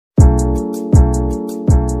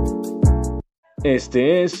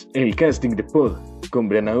Este es el casting de Pod, con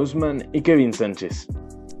Brianna Usman y Kevin Sánchez.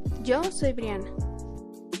 Yo soy Brianna.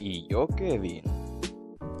 Y yo, Kevin.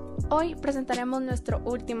 Hoy presentaremos nuestro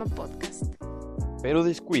último podcast. Pero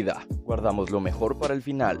descuida, guardamos lo mejor para el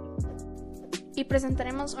final. Y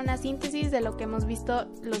presentaremos una síntesis de lo que hemos visto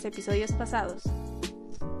los episodios pasados.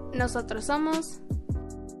 Nosotros somos...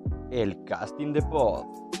 el casting de Pod.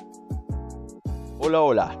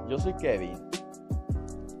 Hola, yo soy Kevin.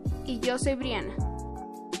 Y yo soy Brianna.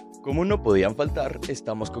 Como no podían faltar,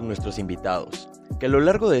 estamos con nuestros invitados, que a lo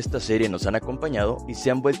largo de esta serie nos han acompañado y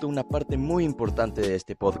se han vuelto una parte muy importante de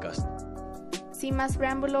este podcast. Sin más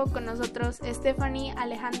preámbulo, con nosotros Stephanie,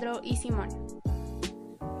 Alejandro y Simón.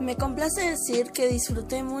 Me complace decir que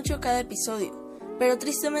disfruté mucho cada episodio, pero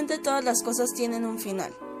tristemente todas las cosas tienen un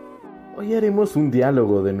final. Hoy haremos un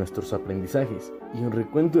diálogo de nuestros aprendizajes y un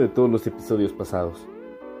recuento de todos los episodios pasados.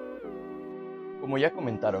 Como ya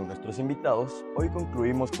comentaron nuestros invitados, hoy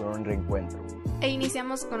concluimos con un reencuentro. E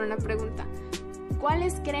iniciamos con una pregunta.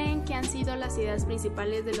 ¿Cuáles creen que han sido las ideas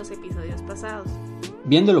principales de los episodios pasados?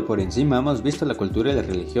 Viéndolo por encima, hemos visto la cultura y la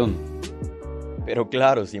religión. Pero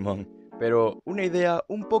claro, Simón, pero una idea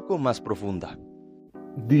un poco más profunda.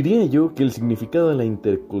 Diría yo que el significado de la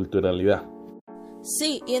interculturalidad.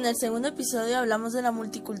 Sí, y en el segundo episodio hablamos de la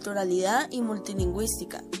multiculturalidad y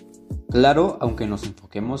multilingüística. Claro, aunque nos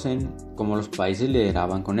enfoquemos en cómo los países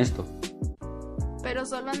lideraban con esto. Pero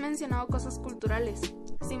solo han mencionado cosas culturales.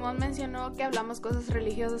 Simón mencionó que hablamos cosas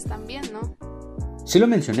religiosas también, ¿no? Sí lo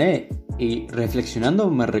mencioné, y reflexionando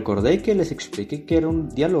me recordé que les expliqué que era un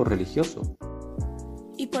diálogo religioso.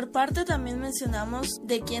 Y por parte también mencionamos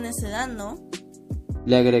de quiénes se dan, ¿no?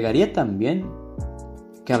 Le agregaría también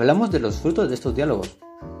que hablamos de los frutos de estos diálogos.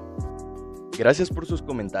 Gracias por sus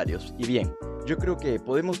comentarios, y bien, yo creo que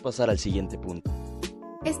podemos pasar al siguiente punto.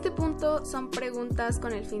 Este punto son preguntas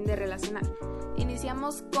con el fin de relacionar.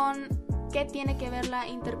 Iniciamos con ¿qué tiene que ver la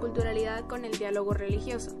interculturalidad con el diálogo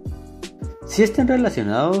religioso? Si están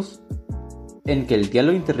relacionados en que el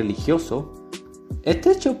diálogo interreligioso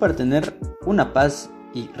está hecho para tener una paz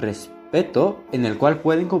y respeto en el cual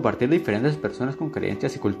pueden compartir diferentes personas con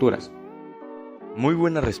creencias y culturas. Muy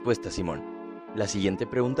buena respuesta, Simón. La siguiente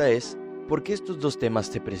pregunta es, ¿por qué estos dos temas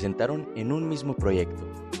se presentaron en un mismo proyecto?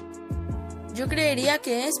 Yo creería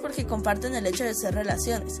que es porque comparten el hecho de ser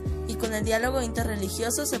relaciones, y con el diálogo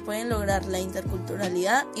interreligioso se pueden lograr la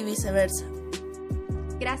interculturalidad y viceversa.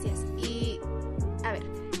 Gracias. Y, a ver,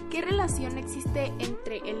 ¿qué relación existe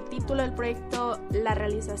entre el título del proyecto, la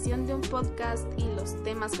realización de un podcast y los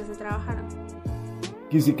temas que se trabajaron?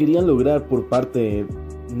 Que se querían lograr por parte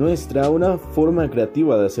nuestra una forma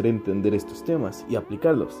creativa de hacer entender estos temas y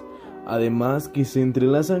aplicarlos. Además que se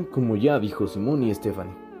entrelazan como ya dijo Simón y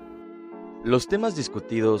Stephanie. Los temas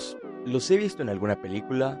discutidos los he visto en alguna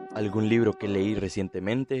película, algún libro que leí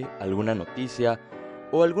recientemente, alguna noticia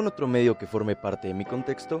o algún otro medio que forme parte de mi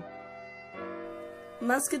contexto.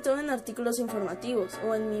 Más que todo en artículos informativos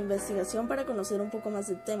o en mi investigación para conocer un poco más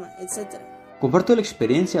del tema, etc. Comparto la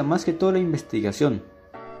experiencia más que toda la investigación.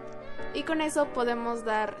 Y con eso podemos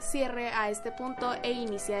dar cierre a este punto e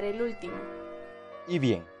iniciar el último. Y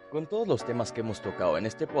bien, con todos los temas que hemos tocado en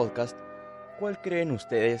este podcast, ¿cuál creen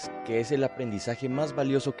ustedes que es el aprendizaje más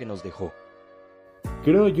valioso que nos dejó?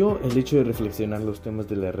 Creo yo el hecho de reflexionar los temas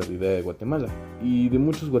de la realidad de Guatemala y de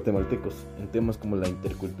muchos guatemaltecos en temas como la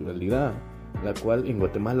interculturalidad, la cual en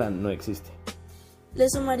Guatemala no existe. Le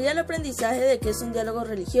sumaría el aprendizaje de que es un diálogo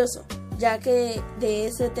religioso, ya que de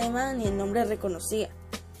ese tema ni el nombre reconocía.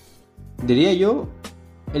 Diría yo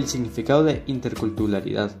el significado de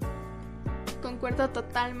interculturalidad. Concuerdo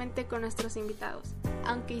totalmente con nuestros invitados.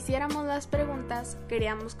 Aunque hiciéramos las preguntas,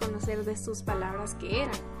 queríamos conocer de sus palabras qué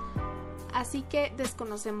eran. Así que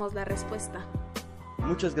desconocemos la respuesta.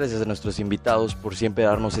 Muchas gracias a nuestros invitados por siempre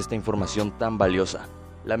darnos esta información tan valiosa.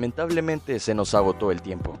 Lamentablemente se nos agotó el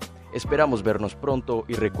tiempo. Esperamos vernos pronto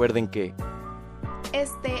y recuerden que...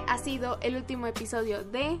 este ha sido el último episodio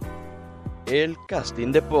de... el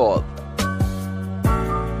casting de Pod.